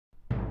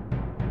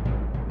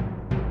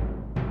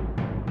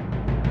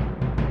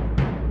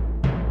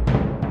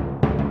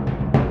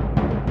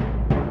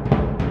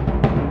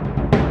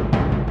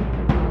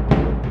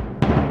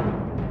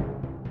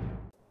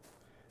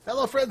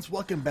Hello friends,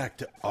 welcome back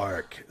to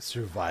Ark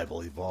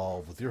Survival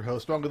Evolved with your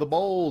host, Bronto the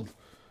Bold.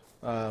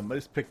 I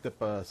just picked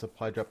up a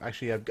supply drop.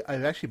 Actually,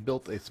 I've actually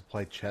built a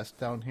supply chest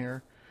down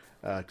here.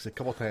 Because a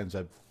couple times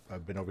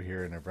I've been over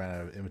here and I've ran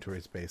out of inventory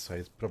space, so I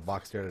just put a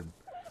box there and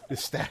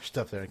just stash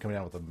stuff there and come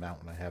down with a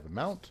mount when I have a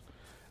mount.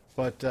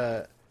 But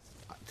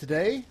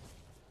today,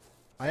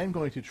 I am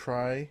going to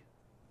try...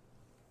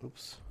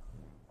 Oops.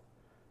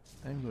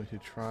 I'm going to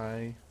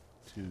try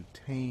to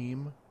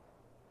tame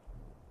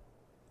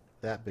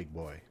that big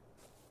boy.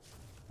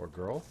 Or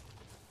girl.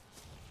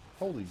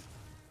 Holy.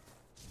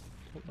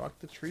 Don't knock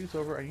the trees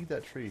over. I need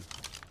that tree.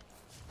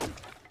 There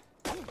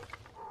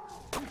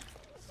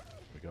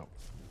we go.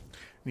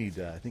 Need,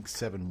 I think,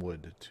 7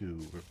 wood to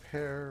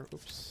repair.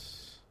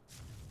 Oops.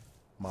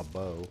 My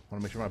bow. Want to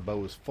make sure my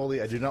bow is fully...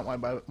 I do not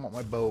want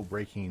my bow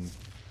breaking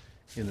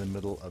in the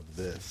middle of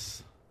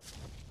this.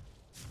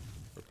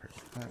 Repair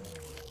that. In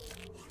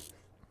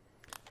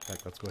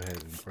fact, let's go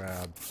ahead and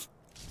grab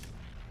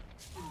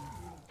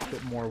a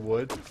bit more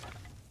wood.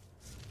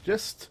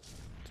 Just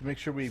to make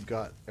sure we've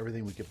got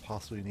everything we could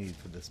possibly need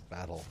for this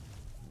battle.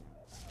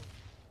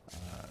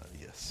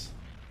 Yes.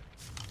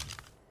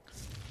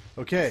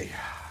 Okay.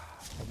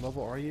 What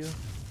level are you?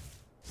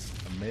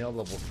 A male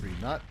level 3.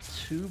 Not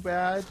too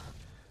bad.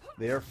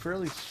 They are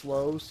fairly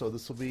slow, so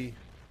this is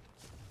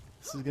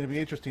going to be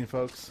interesting,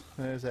 folks.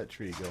 There's that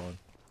tree going.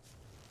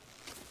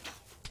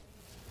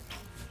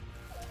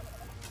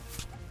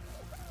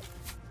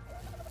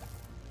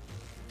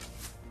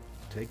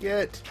 Take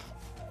it!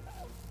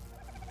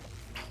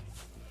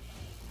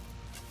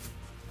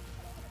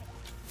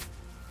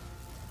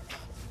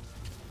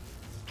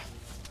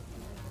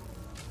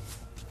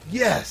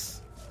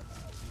 Yes!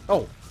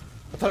 Oh,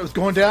 I thought it was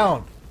going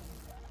down.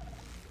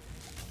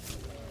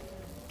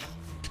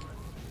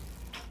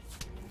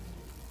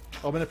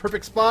 Oh, I'm in a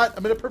perfect spot.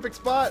 I'm in a perfect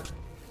spot.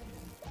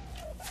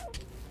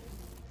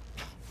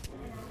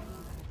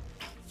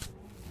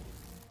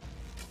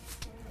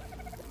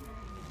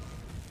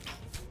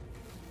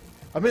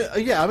 I'm in a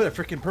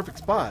freaking perfect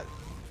spot.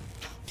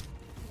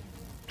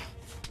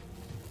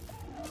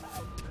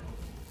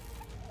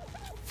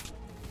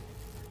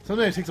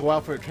 Sometimes it takes a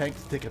while for a tank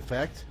to take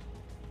effect.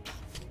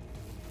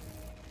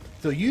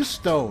 So use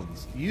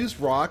stones, use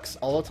rocks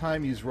all the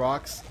time. Use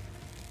rocks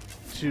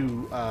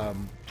to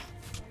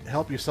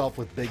help yourself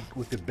with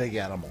the big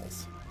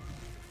animals,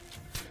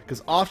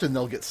 because often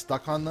they'll get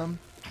stuck on them,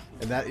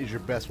 and that is your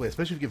best way.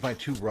 Especially if you can find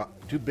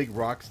two big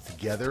rocks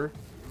together,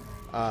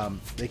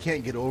 they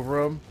can't get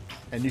over them,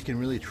 and you can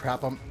really trap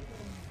them.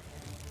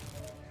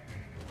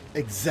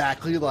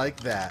 Exactly like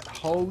that.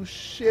 Oh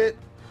shit!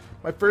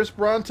 My first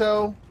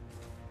Bronto.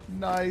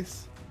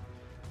 Nice.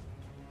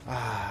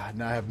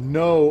 Now I have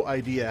no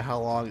idea how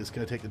long it's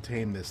going to take to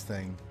tame this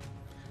thing.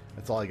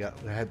 That's all I got.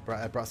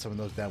 I brought some of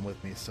those down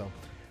with me, so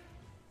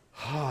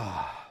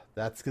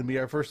that's going to be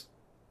our first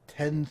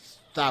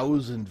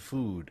 10,000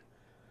 food.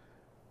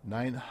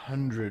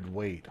 900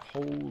 weight.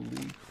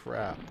 Holy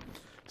crap.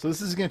 So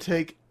this is going to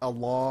take a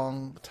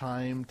long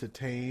time to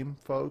tame,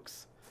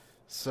 folks.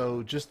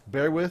 So just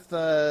bear with.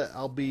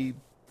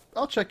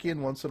 I'll check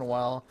in once in a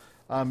while.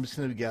 I'm just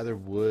going to gather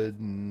wood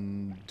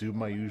and do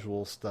my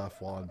usual stuff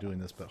while I'm doing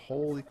this. But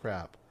holy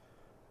crap.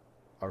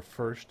 Our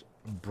first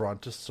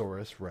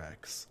Brontosaurus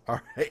Rex.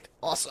 Alright,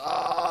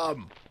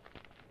 awesome!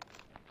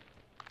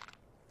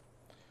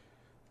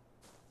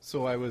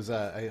 So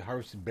I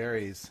harvested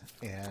berries,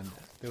 and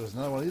there was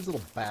another one of these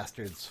little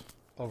bastards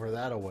over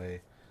that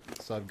away.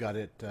 So I've got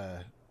it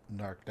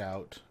narked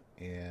out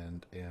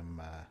and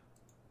am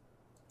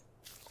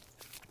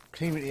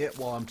taming it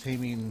while I'm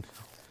taming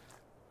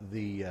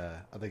the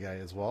other guy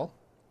as well.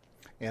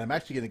 And I'm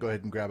actually going to go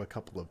ahead and grab a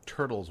couple of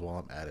turtles while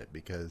I'm at it,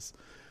 because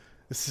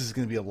this is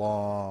going to be a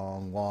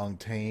long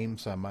tame,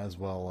 so I might as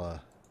well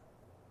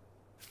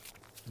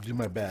do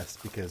my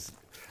best, because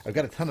I've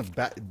got a ton of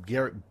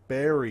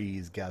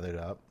berries gathered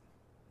up,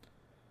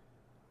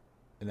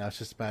 and now it's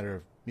just a matter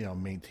of,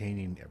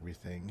 maintaining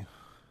everything.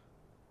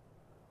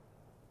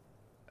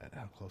 And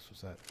how close was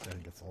that? I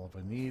think that's all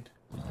I need.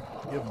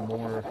 You have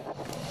more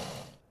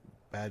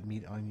bad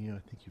meat on you? I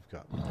think you've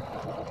got more.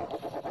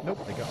 Nope,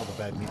 I got all the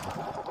bad meat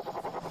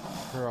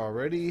her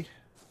already.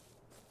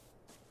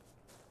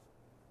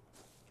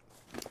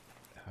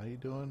 How you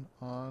doing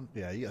on?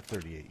 Yeah, you got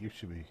 38. You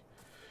should be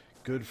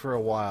good for a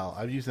while.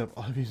 I'm using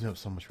up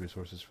so much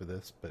resources for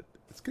this, but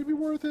it's gonna be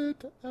worth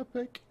it.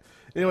 Epic.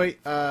 Anyway,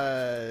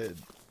 I'm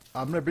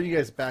gonna bring you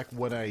guys back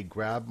when I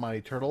grab my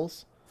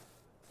turtles.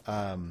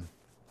 Actually,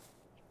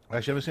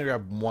 I'm just gonna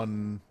grab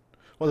one.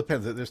 Well, it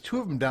depends. There's 2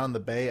 of them down the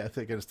bay. I think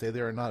they're gonna stay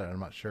there or not. I'm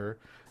not sure.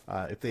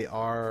 If they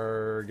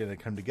are gonna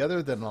come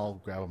together, then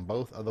I'll grab them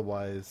both.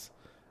 Otherwise,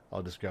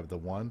 I'll just grab the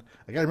one.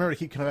 I gotta remember to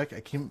keep coming back.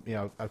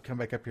 I've come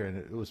back up here and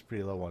it was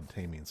pretty low on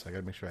taming, so I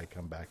gotta make sure I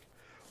come back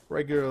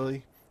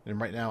regularly. And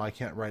right now I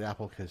can't ride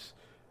Apple because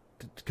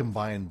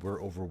combined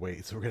we're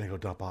overweight, so we're gonna go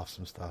dump off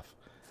some stuff,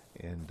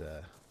 and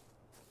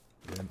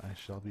then I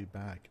shall be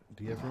back.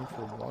 Do you have room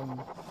for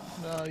one?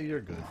 No,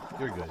 you're good.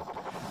 You're good.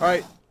 All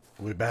right,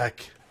 we'll be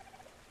back.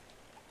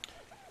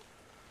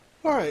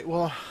 All right.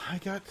 Well, I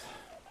got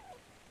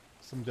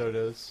some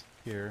dodos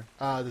here.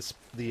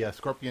 The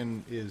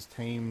scorpion is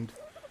tamed,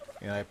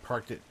 and I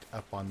parked it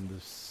up on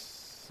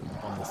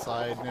on the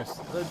side next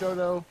to the other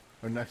dodo,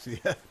 or next to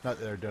the not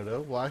the other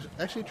dodo. Well,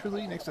 actually,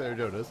 truly next to the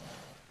other dodos,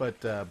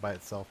 but by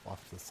itself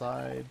off to the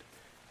side.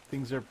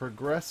 Things are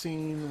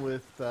progressing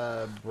with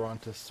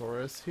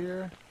Brontosaurus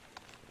here.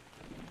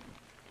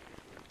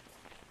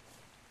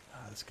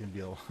 It's gonna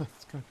be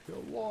it's gonna be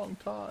a long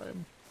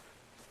time.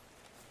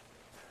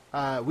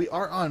 We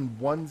are on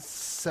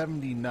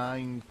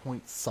 179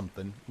 point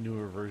something,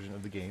 newer version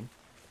of the game.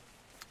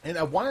 And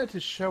I wanted to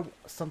show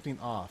something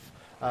off.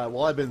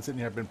 While I've been sitting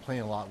here, I've been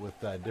playing a lot with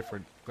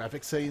different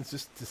graphic settings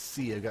just to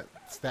see. I've got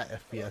stat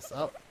FPS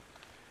up.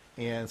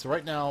 And so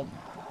right now,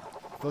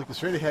 if I look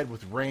straight ahead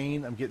with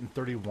rain, I'm getting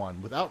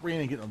 31. Without rain,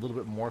 I'm getting a little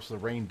bit more, so the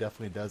rain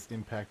definitely does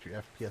impact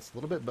your FPS a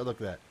little bit. But look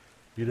at that.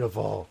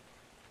 Beautiful.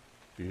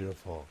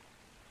 Beautiful.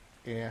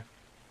 Yeah.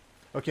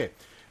 Okay.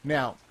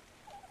 Now,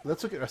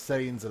 let's look at our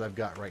settings that I've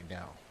got right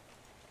now.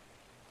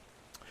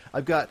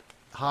 I've got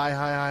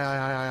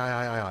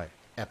high,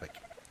 epic.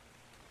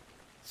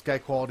 Sky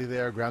quality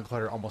there, ground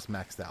clutter almost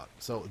maxed out.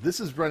 So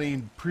this is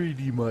running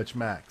pretty much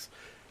max.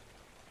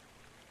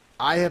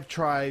 I have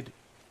tried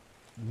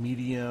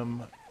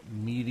medium,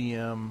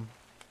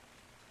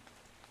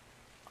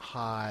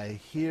 high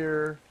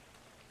here.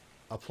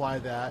 Apply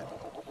that.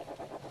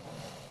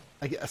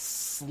 I get a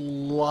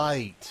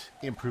slight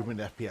improvement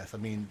in FPS. I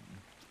mean,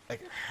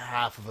 like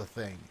half of a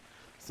thing.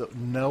 So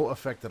no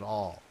effect at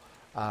all.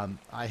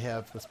 I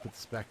have, let's put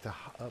this back to,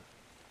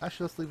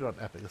 actually let's leave it on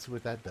epic. Let's see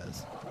what that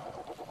does.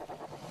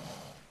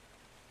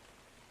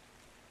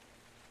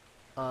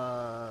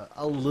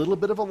 A little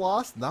bit of a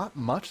loss, not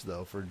much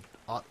though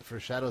for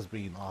shadows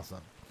being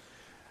awesome.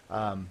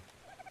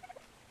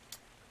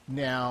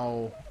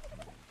 Now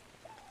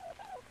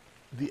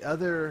the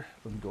other,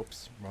 let me go,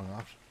 oops, wrong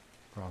option,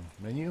 wrong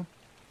menu.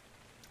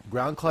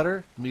 Ground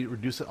clutter, let me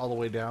reduce it all the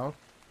way down.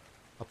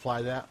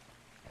 Apply that.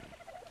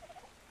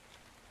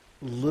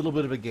 Little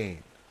bit of a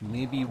gain,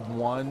 maybe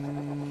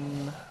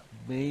one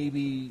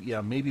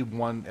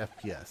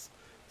FPS.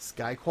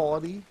 Sky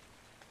quality,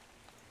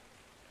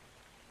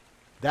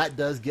 that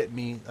does get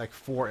me like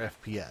 4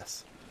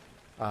 FPS.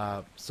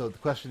 So the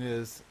question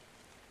is,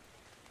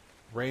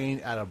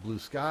 rain out of blue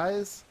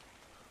skies,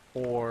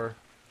 or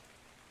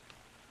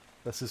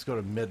let's just go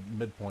to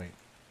midpoint.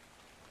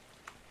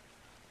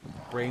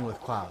 Rain with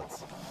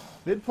clouds.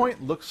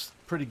 Midpoint looks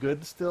pretty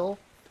good still,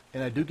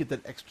 and I do get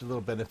that extra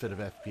little benefit of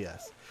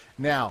FPS.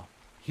 Now,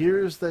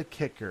 here's the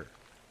kicker.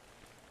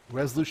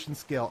 Resolution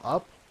scale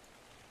up.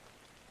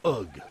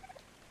 Ugh.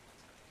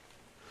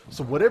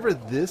 So whatever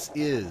this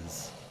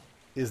is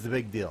the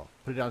big deal.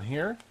 Put it down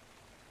here.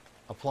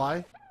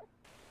 Apply.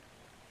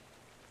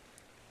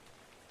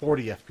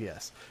 40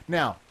 FPS.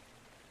 Now,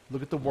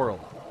 look at the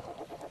world.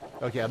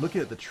 Okay, I'm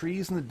looking at the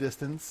trees in the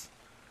distance.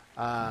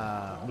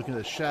 I'm looking at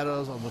the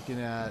shadows. I'm looking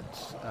at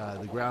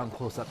the ground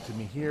close up to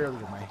me here.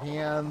 Look at my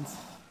hands.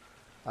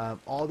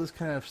 All this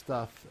kind of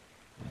stuff.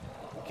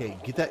 Okay,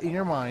 get that in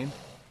your mind.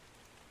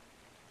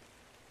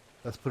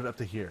 Let's put it up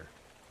to here.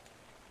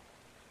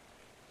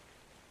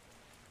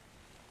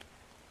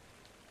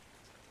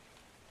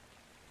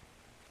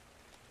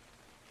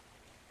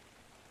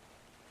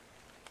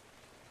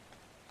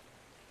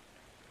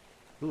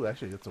 Ooh,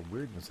 actually, that's a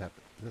weirdness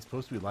happening. Is that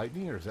supposed to be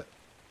lightning, or is that...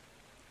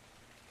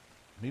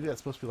 Maybe that's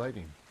supposed to be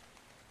lightning.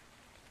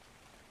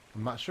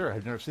 I'm not sure.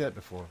 I've never seen that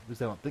before. At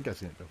least I don't think I've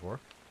seen it before.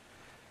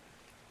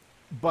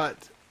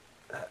 But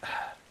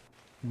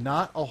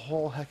not a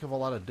whole heck of a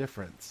lot of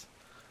difference.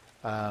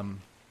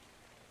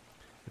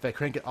 If I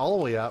crank it all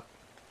the way up,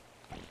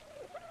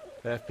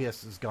 the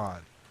FPS is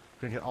gone.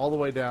 Crank it all the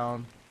way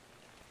down,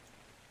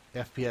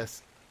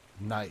 FPS,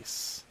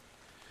 nice.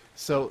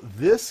 So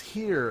this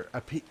here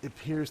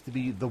appears to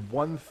be the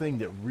one thing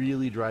that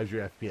really drives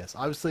your FPS.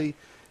 Obviously,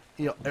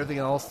 you know, everything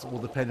else will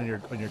depend on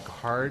your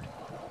card.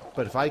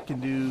 But if I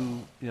can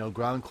do, you know,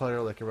 ground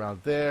clutter like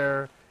around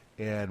there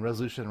and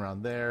resolution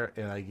around there,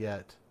 and I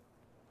get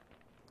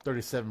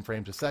 37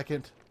 frames a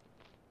second,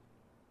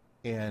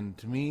 and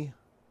to me,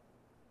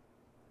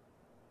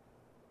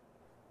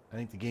 I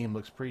think the game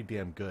looks pretty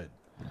damn good.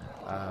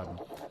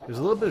 There's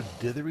a little bit of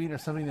dithering or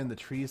something in the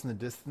trees in the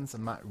distance.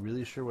 I'm not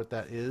really sure what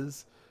that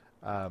is.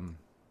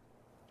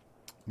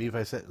 Maybe if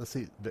I said, let's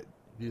see,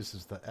 this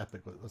is the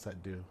epic. What's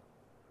that do?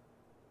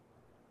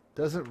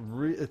 Doesn't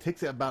it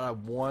takes it about a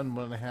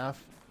 1.5,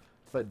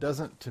 but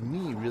doesn't to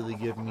me really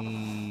give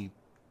me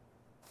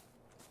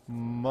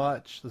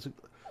much. So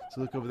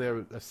look over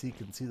there. I see,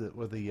 can see that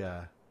where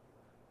the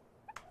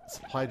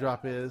supply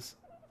drop is.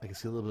 I can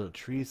see a little bit of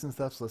trees and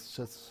stuff. So let's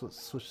just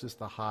switch this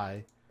to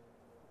high.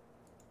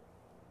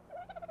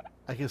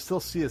 I can still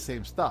see the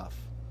same stuff,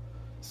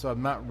 so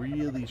I'm not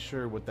really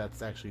sure what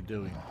that's actually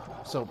doing.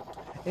 So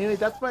anyway,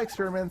 that's my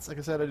experiments. Like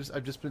I said,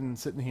 I've just been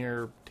sitting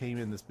here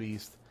taming this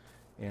beast,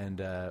 and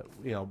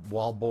you know,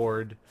 wall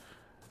board.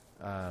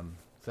 So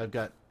I've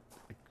got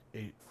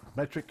a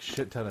metric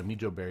shit ton of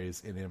mijo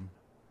berries in him,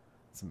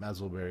 some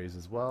azul berries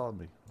as well.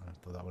 Let me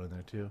throw that one in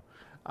there too.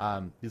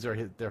 These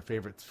are their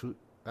favorite food.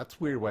 That's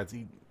weird. Why it's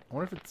eating? I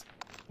wonder if it's.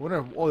 I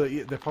wonder. Oh,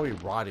 they're probably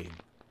rotting.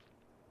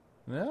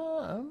 No,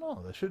 I don't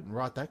know. They shouldn't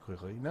rot that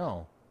quickly.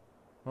 No.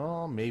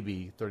 Well,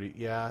 maybe 30.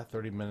 Yeah,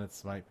 30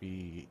 minutes might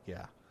be.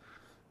 Yeah.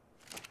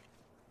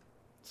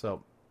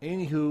 So,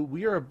 anywho,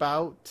 we are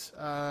about.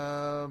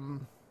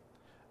 I'm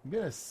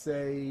gonna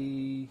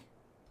say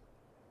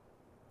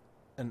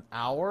an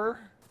hour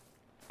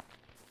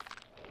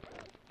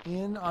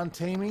in on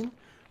taming.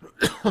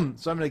 So I'm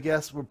gonna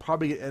guess we're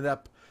probably gonna end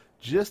up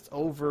just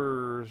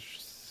over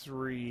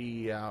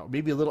 3 hours,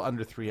 maybe a little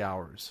under 3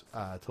 hours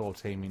total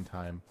taming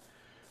time,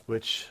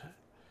 which,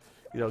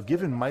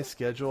 given my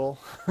schedule,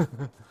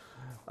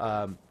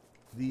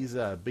 these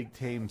big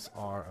tames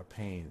are a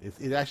pain.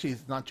 It actually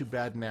is not too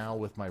bad now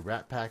with my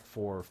rat pack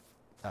for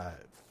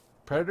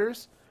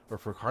predators or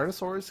for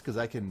carnosaurs, because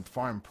I can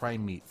farm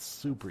prime meat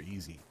super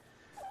easy.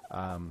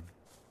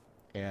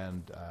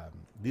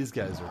 These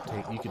guys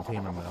you can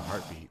tame them in a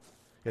heartbeat.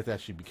 You have to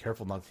actually be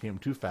careful not to tame them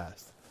too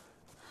fast.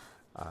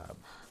 Are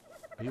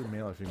you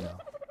male or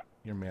female?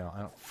 You're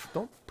male.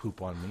 Don't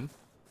poop on me.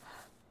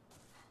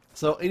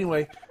 So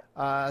anyway,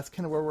 that's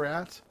kind of where we're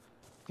at.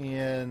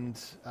 And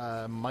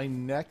my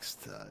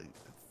next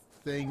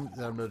thing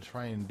that I'm going to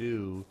try and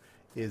do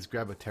is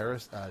grab a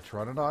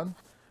pteranodon.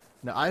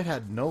 Now, I've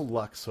had no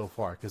luck so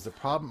far, because the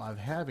problem I'm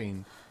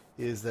having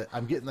is that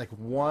I'm getting like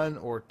 1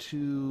 or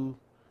 2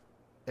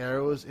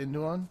 arrows into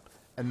them,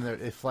 and then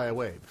they fly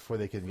away before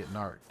they can get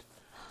narked.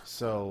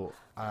 So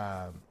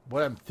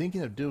what I'm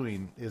thinking of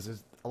doing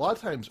is a lot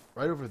of times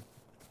right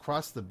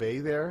across the bay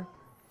there,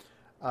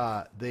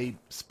 they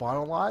spawn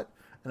a lot,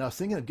 and I was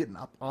thinking of getting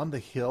up on the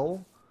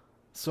hill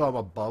so I'm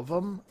above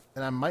them,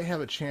 and I might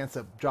have a chance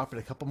of dropping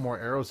a couple more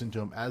arrows into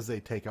them as they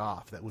take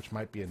off, which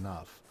might be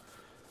enough.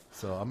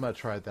 So I'm going to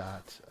try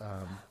that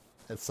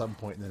at some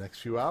point in the next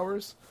few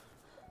hours.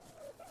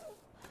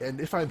 And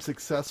if I'm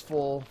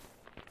successful,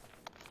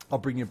 I'll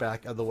bring you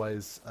back.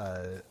 Otherwise,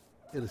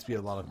 it'll just be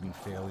a lot of me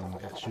failing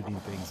at shooting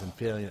things and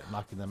failing at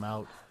knocking them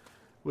out,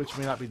 which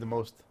may not be the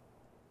most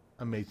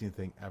amazing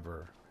thing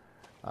ever.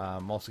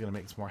 I'm also going to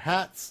make some more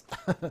hats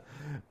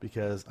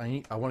because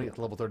I want to get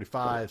to level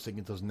 35 so I can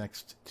get those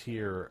next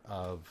tier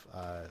of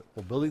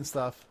building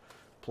stuff,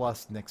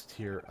 plus next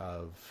tier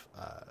of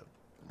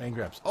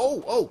engrams.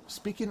 Oh,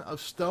 speaking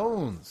of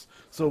stones.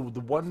 So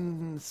the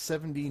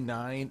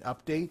 179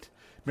 update,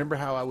 remember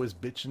how I was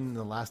bitching in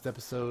the last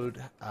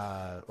episode,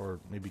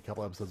 or maybe a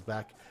couple episodes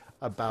back,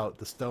 about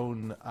the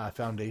stone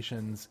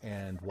foundations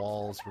and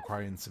walls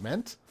requiring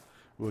cement,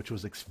 which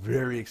was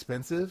very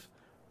expensive?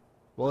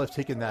 Well, I've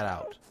taken that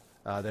out.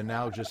 They're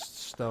now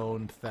just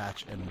stone,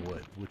 thatch, and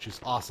wood, which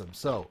is awesome.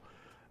 So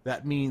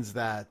that means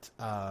that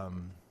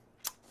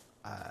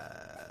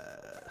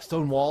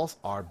stone walls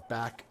are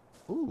back.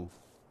 Ooh.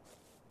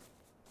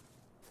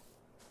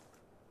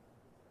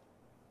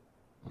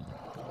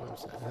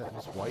 Is that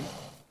just white?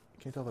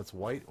 Can't tell if that's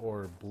white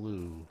or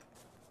blue.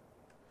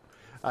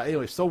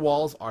 Anyway, stone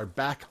walls are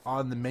back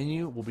on the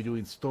menu. We'll be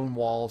doing stone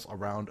walls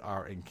around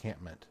our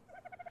encampment.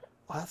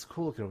 Oh, that's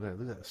cool looking over there.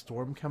 Look at that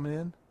storm coming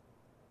in.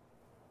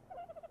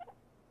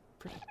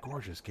 Pretty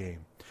gorgeous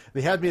game.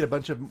 They have made a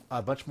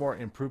bunch more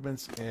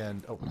improvements,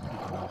 and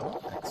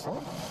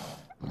excellent.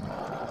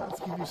 Let's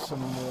give you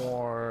some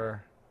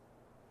more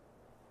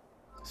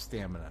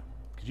stamina,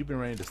 because you've been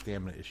running into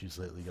stamina issues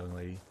lately, young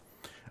lady.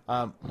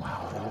 Wow,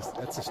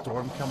 that's a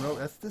storm coming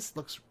over. This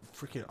looks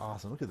freaking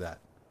awesome. Look at that.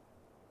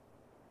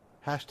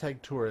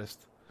 Hashtag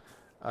tourist.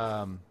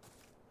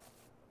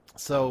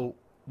 So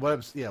what I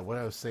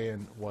was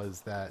saying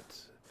was that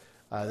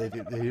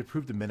they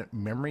improved the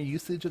memory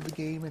usage of the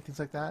game and things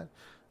like that,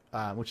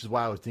 which is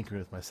why I was tinkering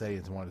with my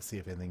settings and wanted to see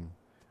if anything,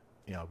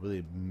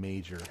 really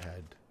major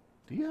had.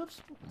 Do you have?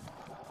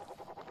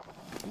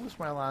 Who was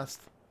my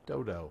last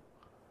dodo?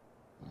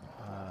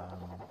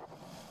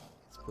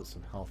 Let's put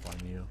some health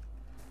on you.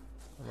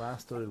 The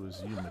last dodo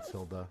was you,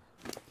 Matilda.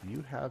 Do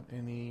you have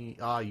any?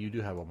 You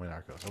do have all my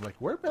narcos. I'm like,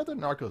 where'd the other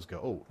narcos go?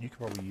 Oh, you could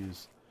probably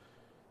use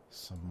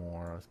some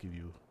more. Let's give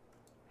you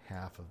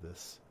half of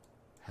this,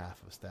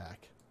 half of a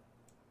stack,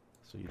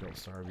 so you don't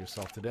starve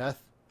yourself to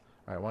death.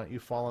 All right, why don't you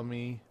follow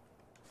me?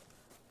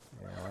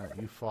 Yeah, why don't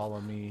you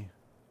follow me?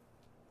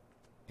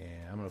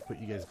 And I'm gonna put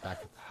you guys back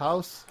at the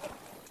house,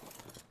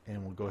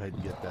 and we'll go ahead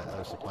and get that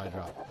other supply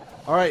drop.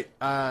 All right,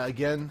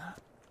 again.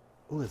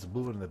 Oh, there's a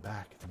blue one in the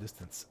back, in the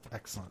distance.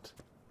 Excellent.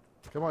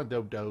 Come on,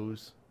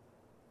 dodos.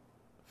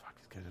 Fuck,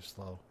 these guys are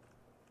slow.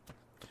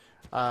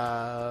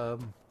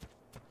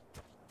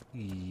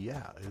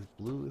 Yeah, it's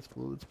blue, it's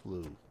blue, it's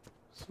blue.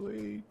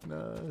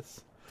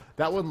 Sweetness.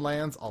 That one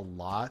lands a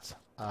lot.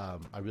 I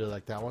really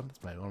like that one.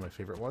 It's one of my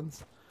favorite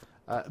ones.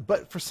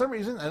 But for some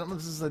reason, I don't know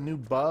if this is a new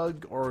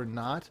bug or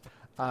not,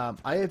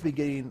 I have been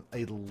getting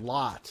a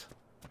lot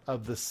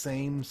of the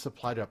same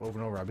supply drop over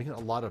and over. I've been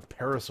getting a lot of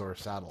parasaur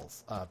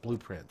saddles,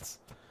 blueprints,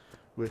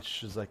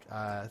 which is like,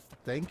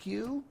 thank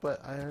you,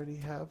 but I already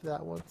have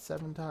that one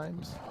 7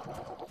 times.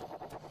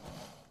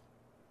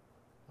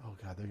 Oh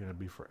god, they're gonna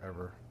be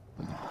forever.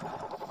 They're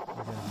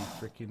gonna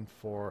be freaking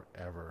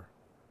forever.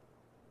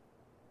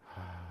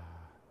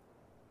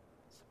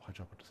 supply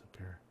drop will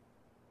disappear.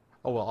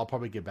 Oh, well, I'll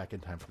probably get back in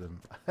time for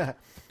them. All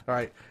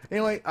right.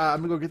 Anyway, I'm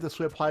going to go get the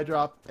supply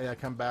drop, and I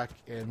come back,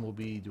 and we'll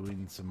be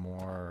doing some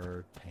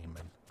more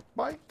taming.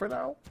 Bye for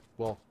now.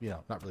 Well, you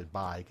know, not really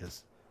bye,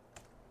 because...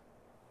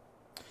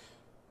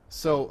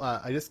 So,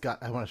 I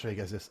want to show you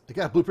guys this. I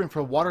got a blueprint for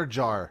a water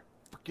jar.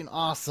 Freaking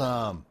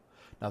awesome.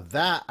 Now,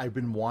 that I've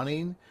been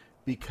wanting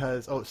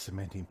because... Oh,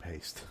 cementing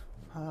paste.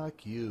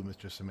 Fuck you,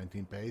 Mr.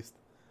 Cementing Paste.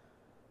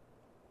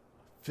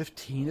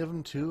 15 of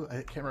them, too? I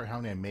can't remember how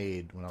many I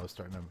made when I was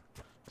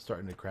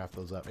starting to craft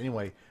those up.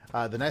 Anyway,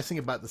 the nice thing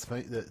about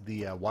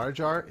the water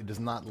jar, it does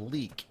not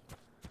leak.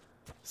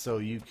 So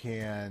you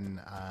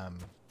can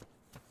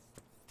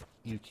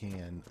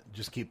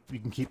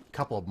keep a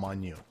couple of them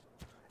on you,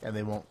 and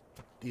they won't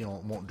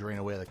drain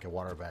away like a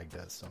water bag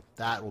does. So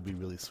that will be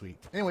really sweet.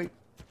 Anyway,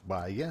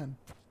 bye again.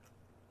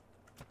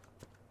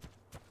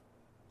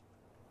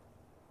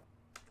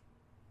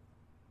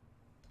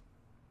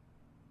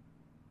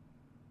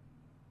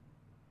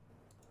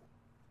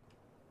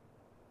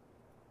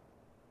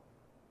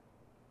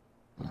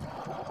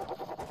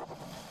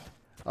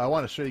 I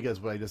want to show you guys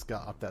what I just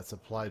got off that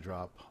supply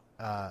drop.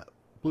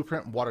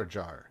 Blueprint water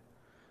jar.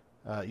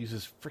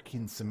 Uses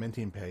freaking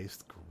cementing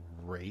paste.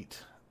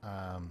 Great.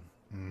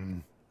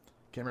 Can't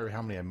remember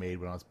how many I made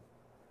when I was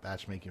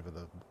batch making for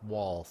the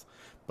walls.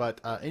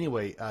 But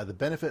anyway, the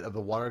benefit of the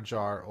water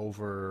jar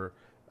over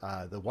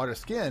the water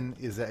skin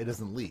is that it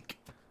doesn't leak.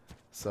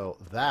 So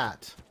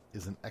that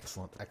is an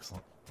excellent,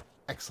 excellent,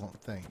 excellent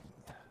thing.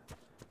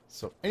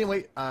 So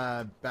anyway,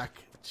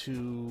 back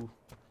to...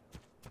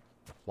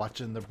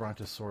 watching the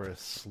Brontosaurus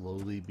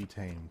slowly be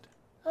tamed.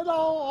 Hello,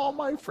 all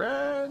my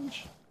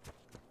friends!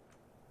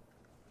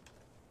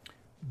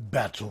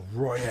 Battle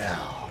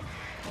Royale!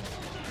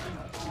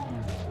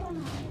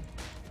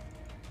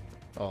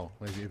 Oh,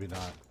 maybe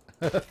not.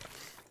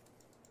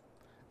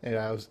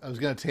 Anyway, I was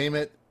gonna tame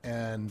it,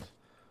 and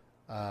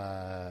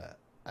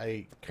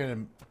I kind of,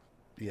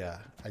 yeah,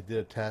 I did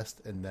a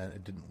test, and then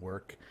it didn't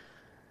work.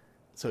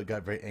 So it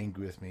got very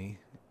angry with me.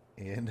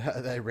 And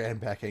I ran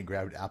back and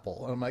grabbed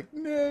Apple. And I'm like,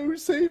 no,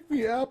 save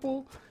me,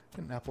 Apple.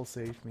 And Apple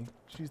saved me.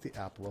 She's the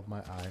apple of my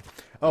eye.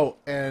 Oh,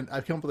 and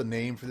I've come up with a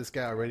name for this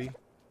guy already.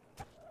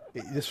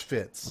 This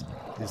fits.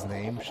 His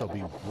name shall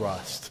be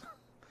Rust.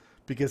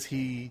 Because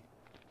he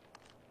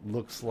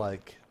looks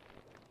like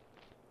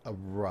a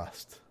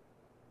rust.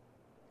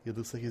 He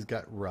looks like he's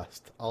got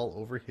rust all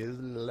over his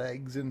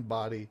legs and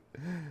body.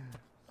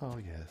 Oh,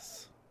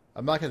 yes.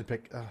 I'm not going to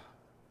pick...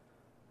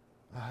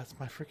 that's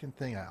my freaking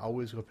thing. I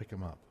always go pick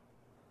him up.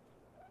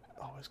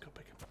 Always go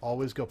pick him up.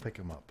 Always go pick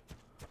him up.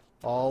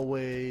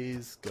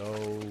 Always go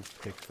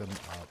pick them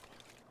up.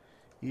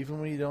 Even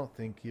when you don't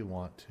think you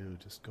want to,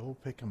 just go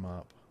pick them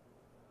up.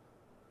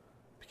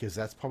 Because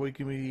that's probably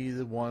going to be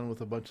the one with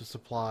a bunch of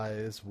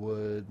supplies,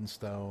 wood and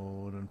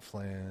stone and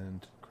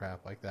flint,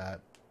 crap like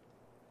that.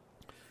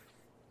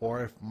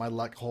 Or if my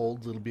luck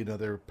holds, it'll be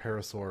another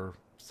parasaur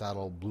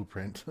saddle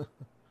blueprint.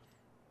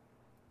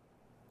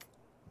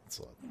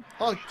 So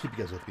I'll keep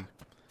you guys with me.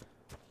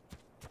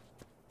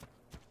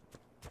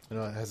 I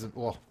know it hasn't,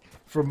 well,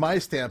 from my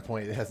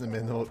standpoint, it hasn't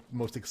been the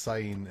most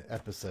exciting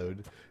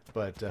episode,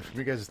 but from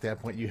your guys'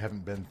 standpoint, you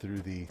haven't been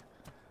through the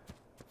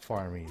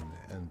farming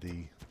and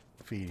the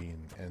feeding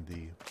and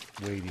the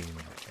waiting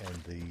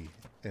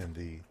and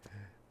the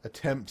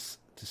attempts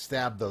to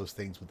stab those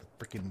things with the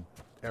freaking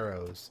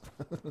arrows.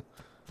 Little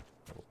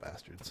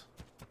bastards.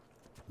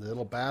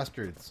 Little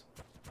bastards.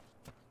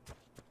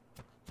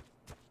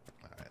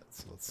 Alright,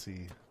 so let's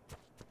see.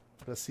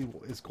 Let's see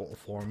what his goal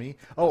for me.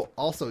 Oh,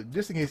 also,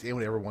 just in case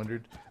anyone ever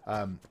wondered,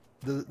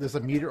 there's a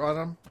meter on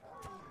them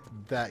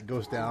that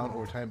goes down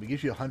over time. It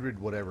gives you 100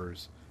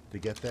 whatevers to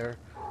get there.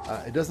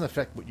 It doesn't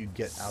affect what you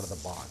get out of the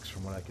box,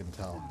 from what I can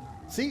tell.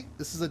 See,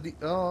 this is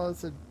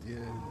it's a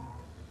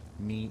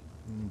meat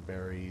and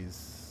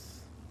berries.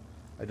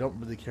 I don't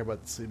really care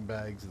about the sleeping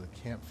bags or the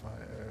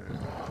campfire.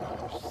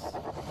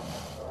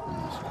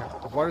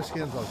 The water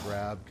skins I'll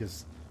grab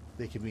because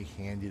they can be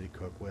handy to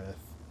cook with.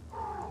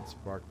 And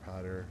spark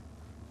powder.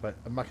 But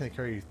I'm not going to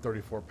carry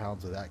 34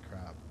 pounds of that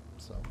crap.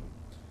 So,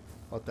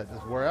 let that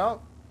just wear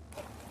out.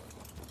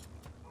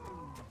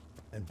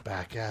 And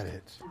back at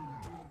it.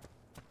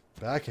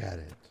 Back at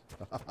it.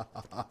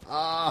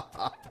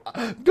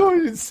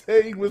 Going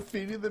insane with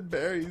feeding the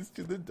berries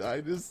to the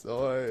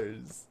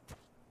dinosaurs.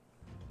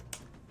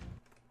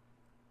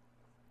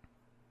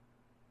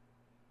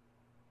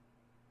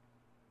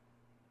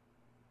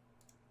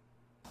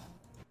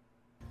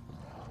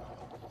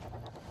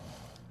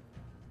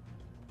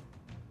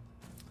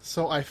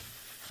 So I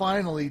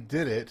finally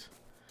did it.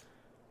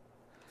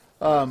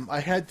 I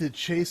had to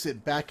chase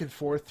it back and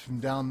forth from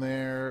down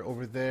there,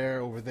 over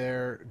there, over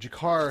there.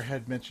 Jakar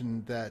had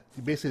mentioned that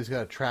you basically just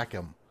got to track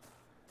him.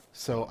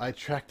 So I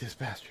tracked this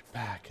bastard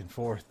back and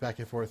forth, back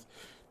and forth.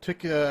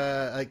 Took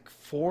like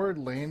 4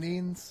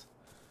 landings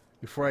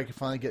before I could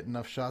finally get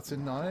enough shots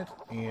in on it.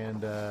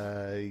 And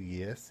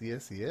yes,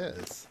 yes,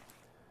 yes.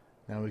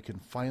 Now we can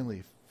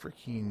finally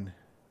freaking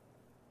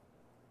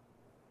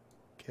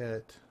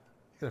get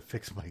gotta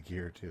fix my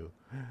gear too.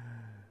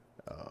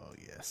 Oh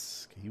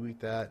yes, can you eat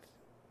that?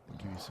 I'll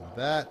give you some of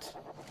that.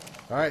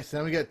 All right, so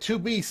now we got two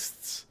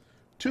beasts.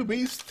 Two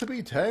beasts to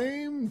be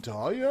tamed.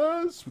 Oh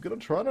yes, we got a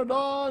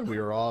Pteranodon. We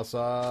are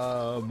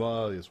awesome.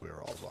 Yes, we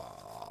are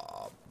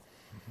awesome.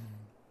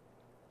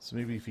 So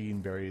maybe feeding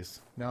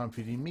berries. Now I'm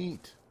feeding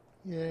meat.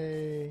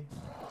 Yay!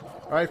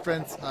 All right,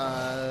 friends.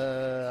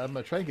 I'm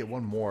gonna try and get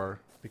one more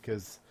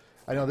because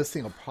I know this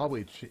thing will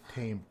probably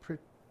tame.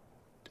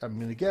 I'm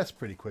gonna guess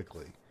pretty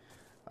quickly,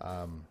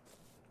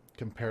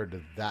 compared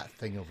to that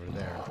thing over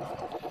there.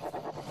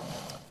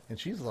 And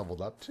she's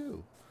leveled up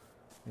too.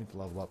 Need to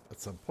level up at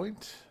some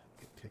point.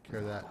 Take care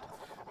of that.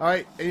 All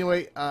right.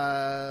 Anyway,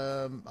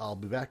 I'll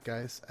be back,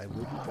 guys. I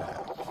will be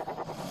back.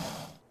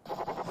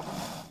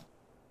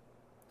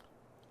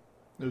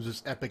 There was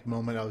this epic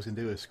moment I was gonna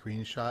do a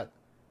screenshot,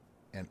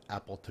 and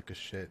Apple took a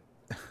shit.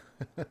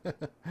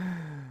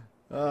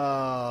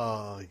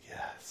 Oh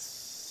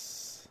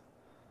yes,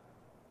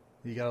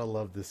 you gotta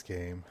love this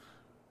game.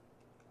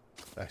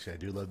 Actually, I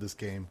do love this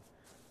game.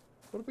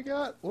 What do we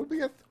got? What do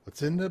we got?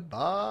 What's in the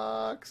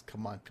box?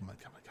 Come on, come on,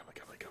 come on, come on,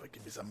 come on, come on.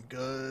 Give me some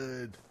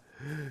good.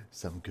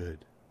 Some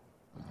good.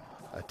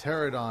 A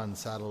pterodon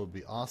saddle would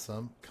be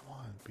awesome. Come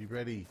on, be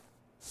ready.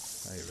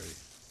 Are you ready?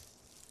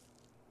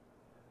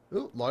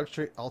 Ooh, large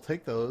tray. I'll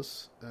take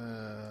those.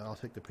 I'll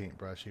take the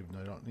paintbrush, even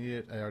though I don't need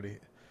it. I already.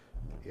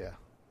 Yeah,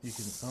 you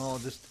can. Oh,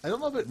 just. I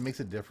don't know if it makes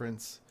a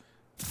difference.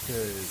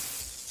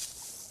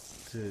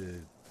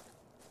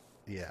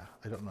 Yeah,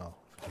 I don't know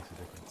if it makes a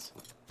difference.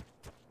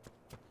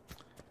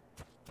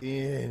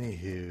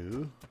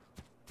 Anywho.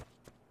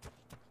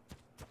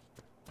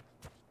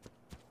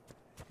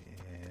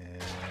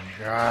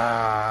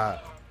 And,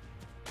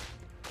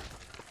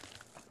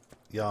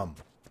 yum.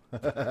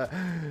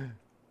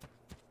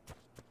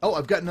 Oh,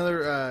 I've got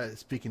another,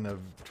 speaking of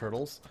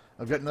turtles,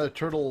 I've got another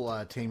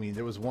turtle taming.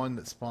 There was one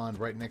that spawned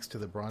right next to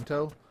the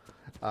Bronto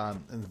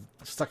and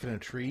stuck in a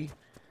tree.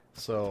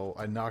 So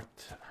I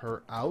knocked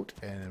her out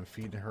and I'm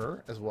feeding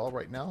her as well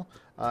right now.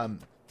 And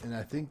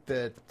I think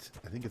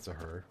it's a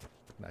her.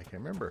 I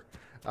can't remember.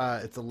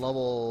 It's a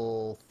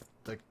level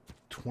like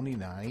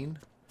 29.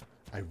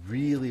 I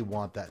really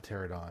want that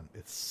pterodon.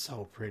 It's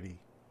so pretty.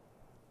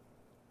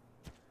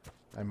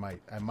 I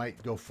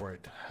might go for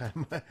it.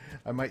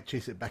 I might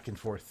chase it back and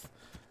forth.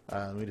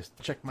 Let me just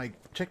check my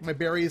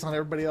berries on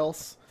everybody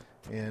else,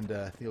 and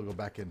I think I'll go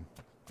back and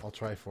I'll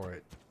try for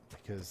it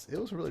because it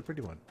was a really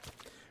pretty one.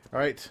 All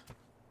right.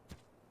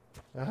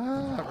 Ran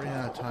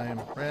out of time.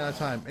 Ran out of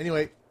time.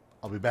 Anyway,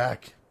 I'll be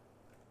back.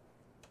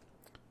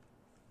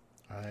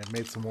 I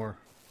made some more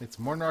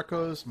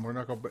narcos, more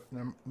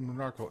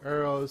narco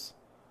arrows.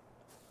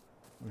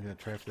 I'm gonna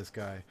try for this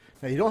guy.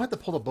 Now you don't have to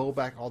pull the bow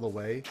back all the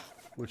way,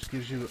 which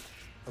gives you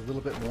a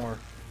little bit more.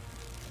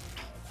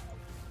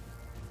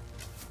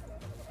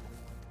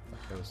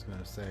 Like I was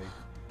gonna say,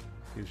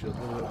 gives you a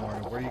little bit more.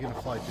 Where are you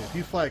gonna fly to? If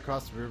you fly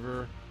across the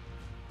river,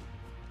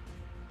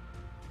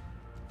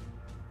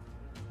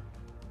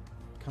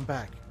 come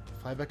back.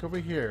 Fly back over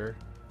here.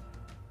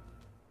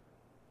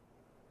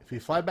 If he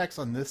fly backs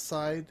on this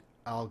side,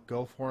 I'll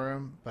go for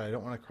him, but I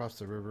don't want to cross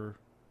the river.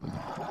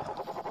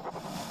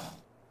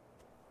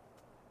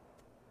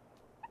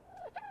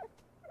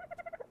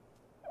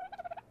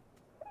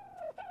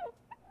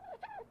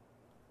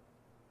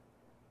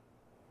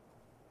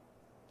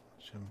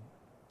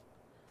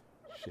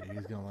 Shit,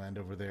 he's gonna land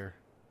over there.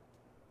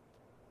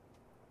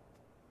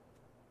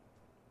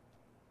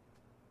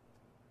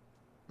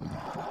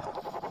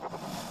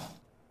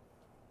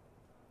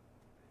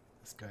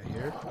 This guy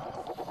here.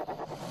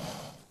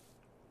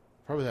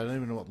 Probably I don't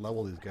even know what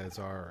level these guys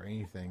are or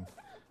anything.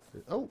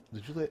 Oh,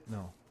 did you let?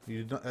 No,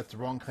 you did not. That's the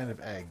wrong kind of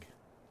egg.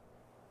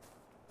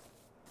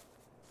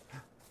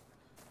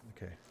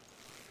 Okay.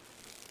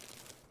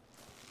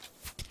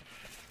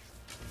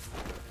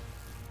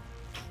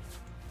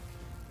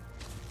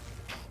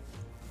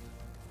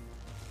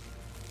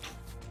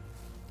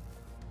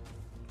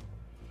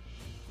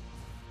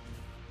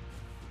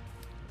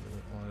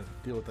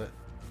 Deal with that.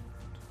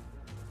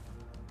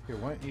 Here,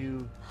 why don't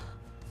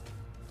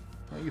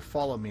you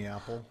follow me,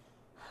 Apple?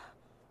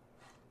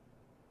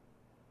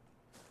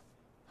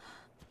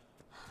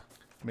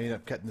 May end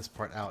up cutting this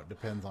part out.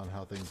 Depends on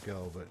how things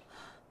go, but.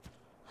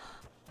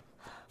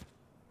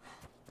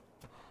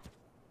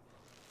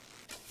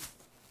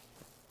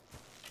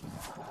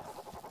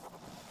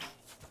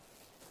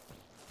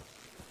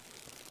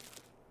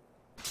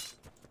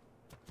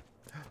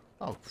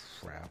 Oh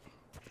crap.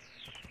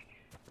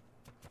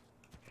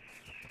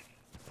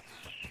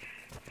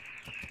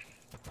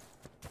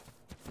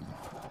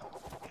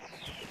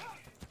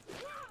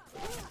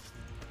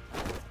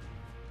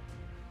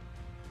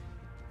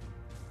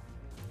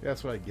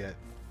 That's what I get.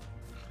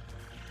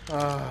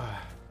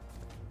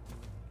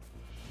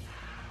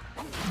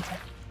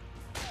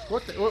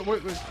 What the?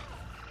 What?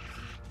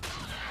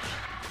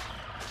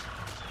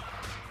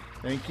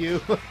 Thank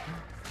you.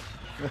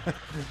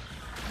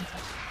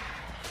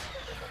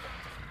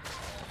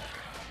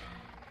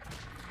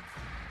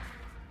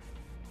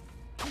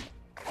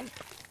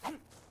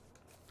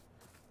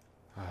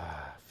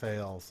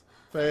 Fails.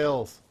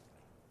 Fails.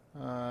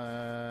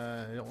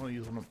 I don't want to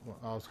use one.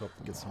 I'll just go up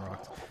and get some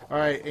rocks. All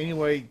right.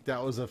 Anyway,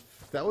 that was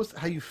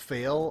how you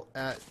fail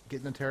at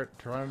getting a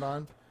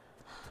pteranodon.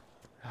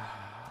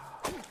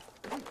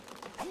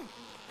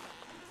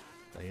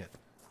 Dang it.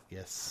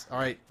 Yes. All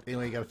right.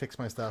 Anyway, you gotta fix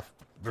my stuff.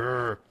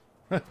 Brr.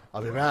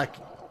 I'll be back.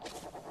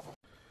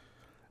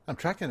 I'm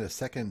tracking a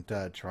second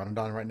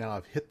pteranodon right now.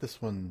 I've hit this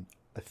one,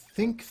 I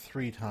think,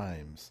 3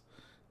 times.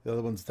 The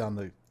other one's down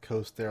the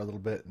coast there a little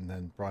bit, and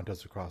then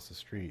Bronto's across the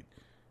street.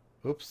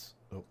 Oops.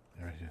 Oh,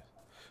 there it is.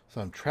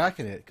 So I'm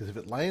tracking it, because if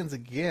it lands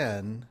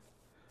again,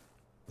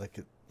 like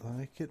it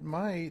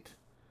might,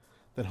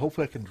 then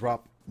hopefully I can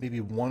drop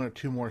maybe 1 or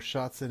 2 more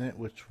shots in it,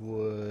 which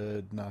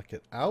would knock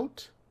it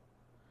out.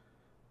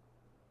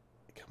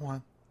 Come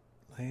on.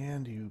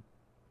 Land, you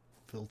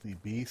filthy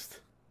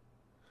beast.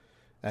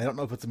 I don't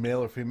know if it's a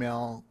male or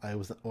female. I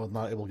was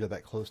not able to get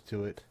that close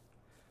to it.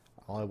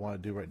 All I want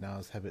to do right now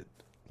is have it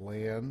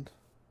land.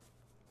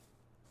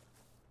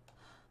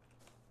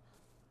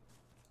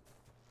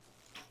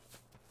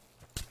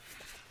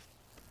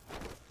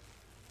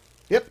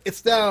 Yep,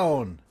 it's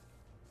down.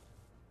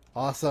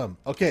 Awesome.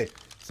 Okay,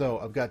 so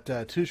I've got 2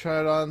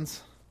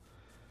 Pteranodons.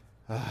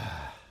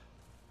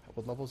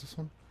 What level is this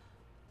one?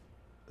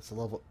 It's a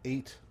level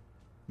 8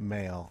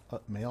 male.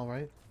 Male,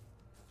 right?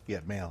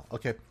 Yeah, male.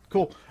 Okay,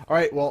 cool. All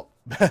right, well,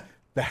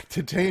 back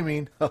to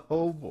taming.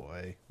 Oh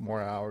boy,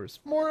 more hours.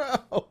 More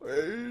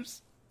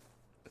hours.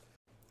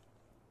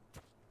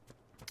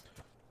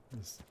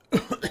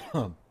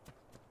 All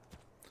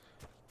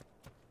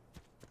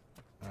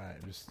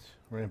right, just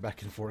running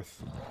back and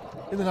forth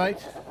in the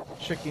night,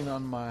 checking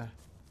on my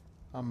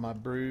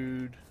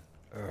brood.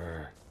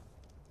 Get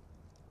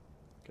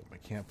my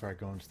campfire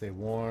going to stay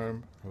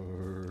warm.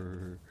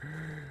 You're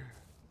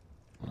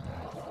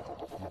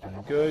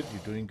doing good.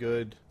 You're doing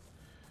good.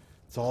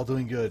 It's all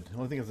doing good. The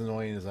only thing that's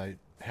annoying is I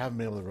haven't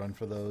been able to run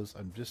for those.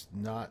 I'm just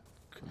not.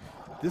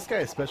 This guy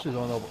especially is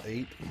on level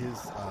 8.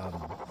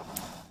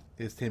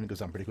 His taming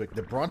goes on pretty quick.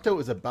 The Bronto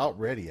is about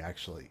ready,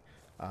 actually.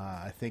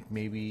 I think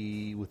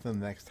maybe within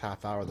the next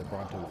half hour the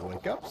Bronto will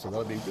wake up, so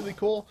that'll be really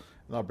cool.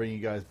 And I'll bring you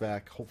guys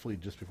back hopefully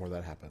just before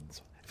that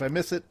happens. If I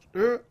miss it,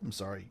 I'm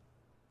sorry.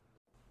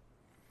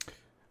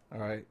 All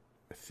right,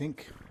 I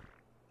think.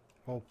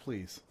 Oh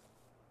please.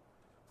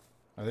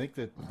 I think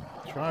that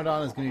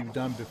Pteranodon is going to be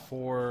done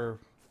before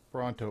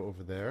Bronto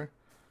over there.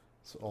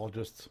 So I'll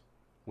just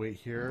wait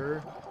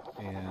here,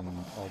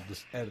 and I'll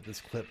just edit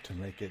this clip to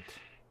make it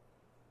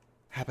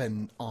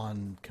happen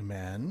on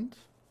command.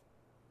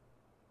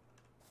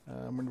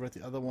 I'm wondering about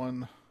the other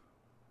one.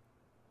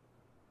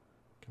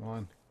 Come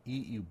on,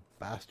 eat, you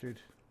bastard.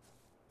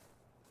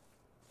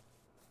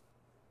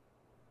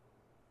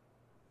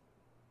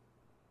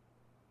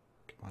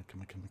 Come on,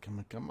 come on, come on, come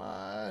on, come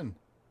on.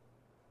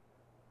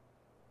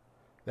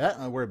 That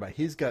I'm worried about.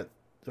 He's got,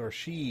 or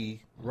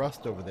she,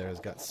 Rust over there, has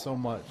got so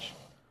much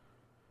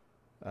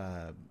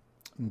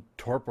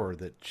torpor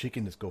that she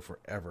can just go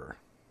forever.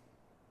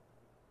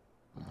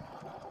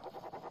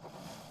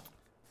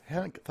 I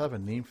haven't thought of a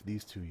name for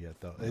these 2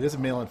 yet, though. It is a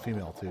male and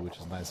female, too, which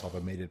is nice. I'll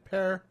have a mated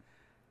pair,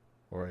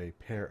 or a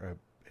pair,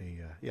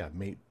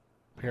 mate,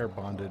 pair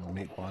bonded,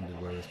 mate bonded,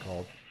 whatever it's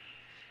called.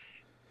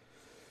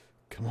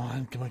 Come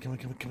on, come on, come on,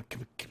 come on, come on,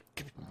 come on,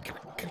 come on, come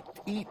on, come on.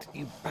 Eat,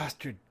 you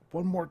bastard.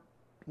 One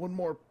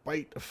more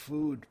bite of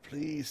food,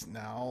 please,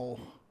 now.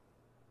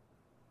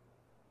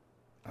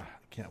 I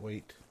can't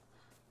wait.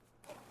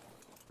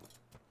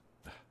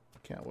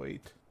 Can't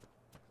wait.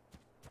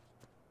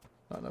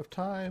 Not enough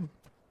time.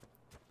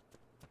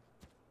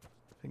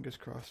 Fingers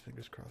crossed,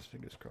 fingers crossed,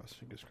 fingers crossed,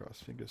 fingers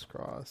crossed, fingers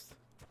crossed.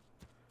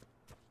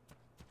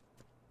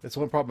 That's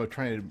one problem of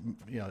trying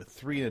to,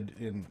 3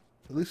 in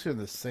at least in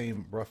the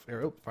same rough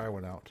area. Oh, fire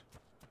went out.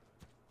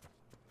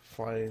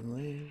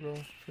 Finally,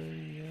 rough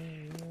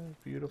area.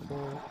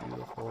 Beautiful,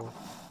 beautiful.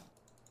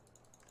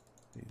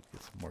 Need to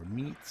get some more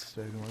meats.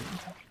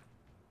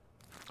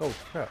 Oh,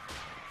 crap.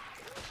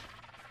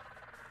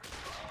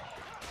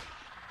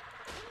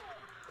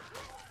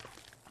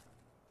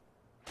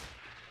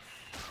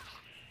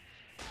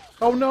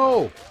 Oh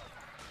no!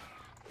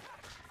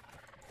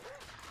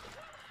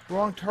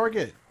 Wrong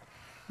target.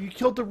 You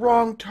killed the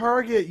wrong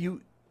target,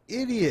 you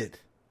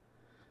idiot.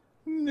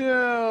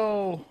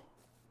 No.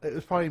 It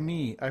was probably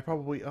me.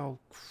 Oh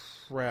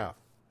crap.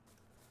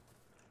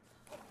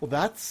 Well,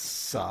 that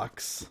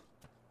sucks.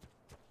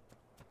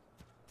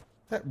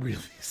 That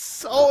really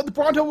sucks. Oh, the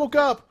Bronto woke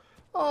up.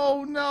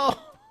 Oh no.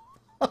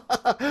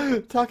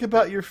 Talk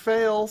about your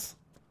fails.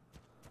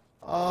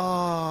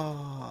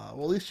 Ah,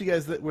 well, at least you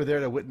guys that were there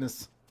to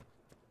witness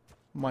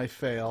my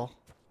fail.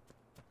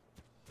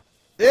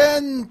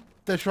 In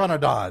the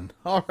Pteranodon.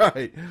 All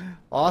right,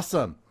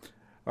 awesome.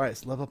 All right,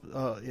 so level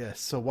up.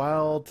 Yes, so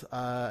wild.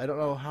 I don't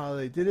know how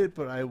they did it,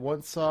 but I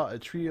once saw a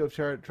trio of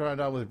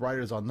Pteranodon with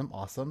riders on them.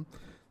 Awesome.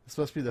 This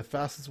must be the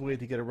fastest way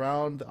to get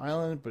around the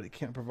island, but it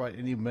can't provide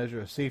any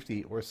measure of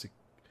safety or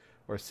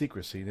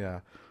secrecy. Yeah.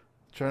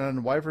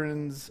 Pteranodon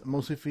wyverns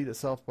mostly feed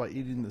itself by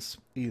eating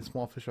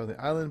small fish on the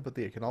island, but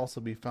they can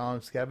also be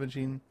found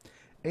scavenging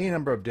any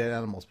number of dead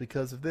animals.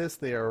 Because of this,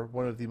 they are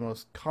one of the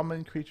most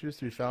common creatures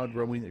to be found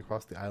roaming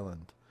across the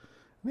island.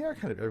 And they are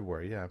kind of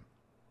everywhere, yeah.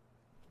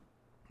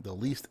 The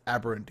least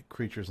aberrant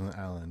creatures on the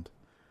island.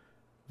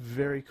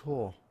 Very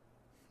cool.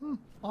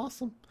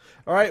 Awesome.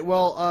 All right,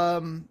 well,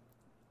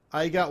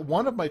 I got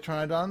one of my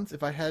Trinodons.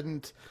 If I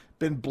hadn't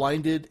been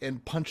blinded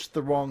and punched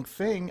the wrong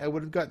thing, I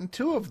would have gotten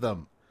two of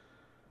them.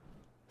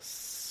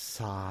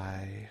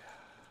 Sigh.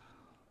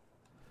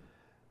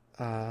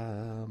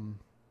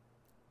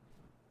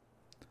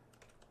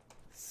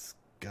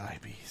 Sky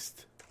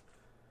Beast.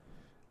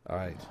 All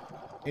right.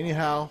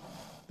 Anyhow,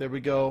 there we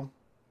go.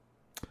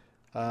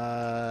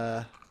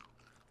 We've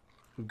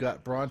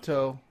got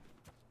Bronto.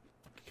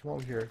 Come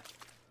over here.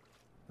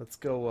 Let's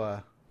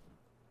go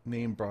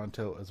name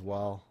Bronto as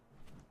well.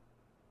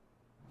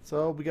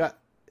 So we got,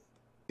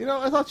 it's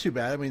not too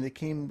bad. I mean, they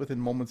came within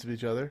moments of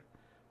each other.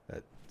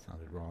 That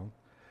sounded wrong.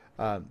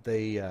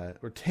 They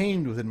were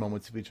tamed within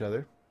moments of each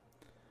other.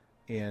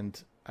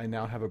 And I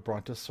now have a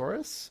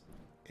Brontosaurus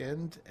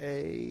and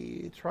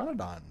a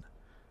Pteranodon.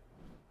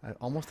 I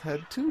almost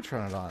had two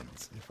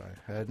Pteranodons if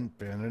I hadn't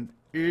been an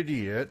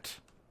idiot.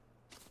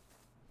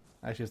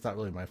 Actually, it's not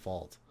really my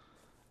fault.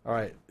 All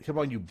right, come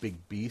on, you big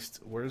beast.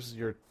 Where's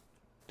your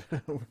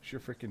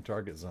freaking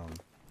target zone?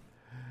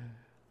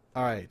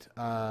 All right,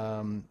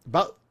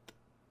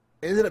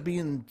 ended up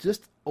being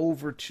just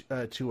over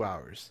 2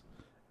 hours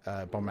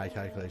by my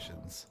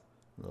calculations.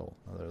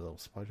 Another little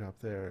supply drop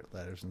there,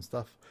 ladders and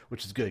stuff,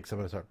 which is good because I'm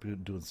gonna start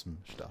doing some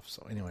stuff.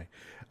 So anyway,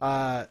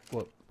 wrong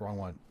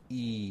one.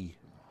 E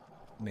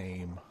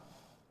name,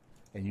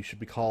 and you should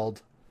be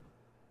called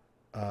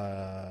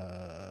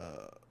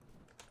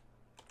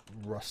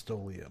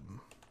Rustolium.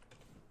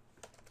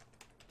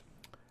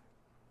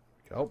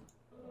 Go.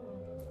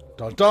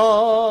 Dun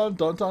dun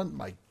dun dun.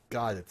 My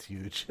God, it's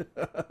huge.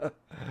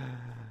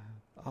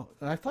 Oh,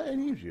 and I thought I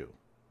named you.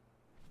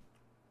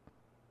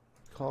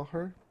 Call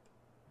her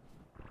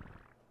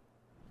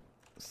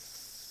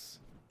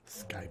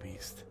Sky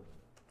Beast.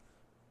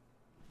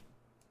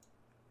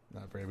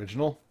 Not very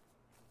original.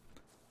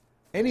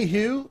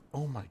 Anywho,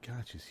 oh my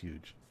God, she's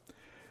huge.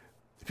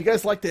 If you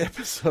guys liked the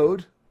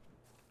episode,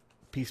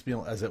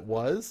 piecemeal as it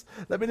was,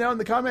 let me know in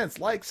the comments.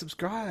 Like,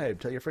 subscribe,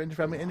 tell your friends, your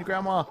family, and your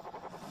grandma.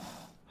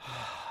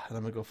 And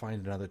I'm gonna go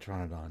find another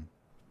Pteranodon.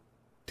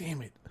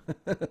 Damn it.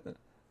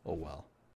 Oh well.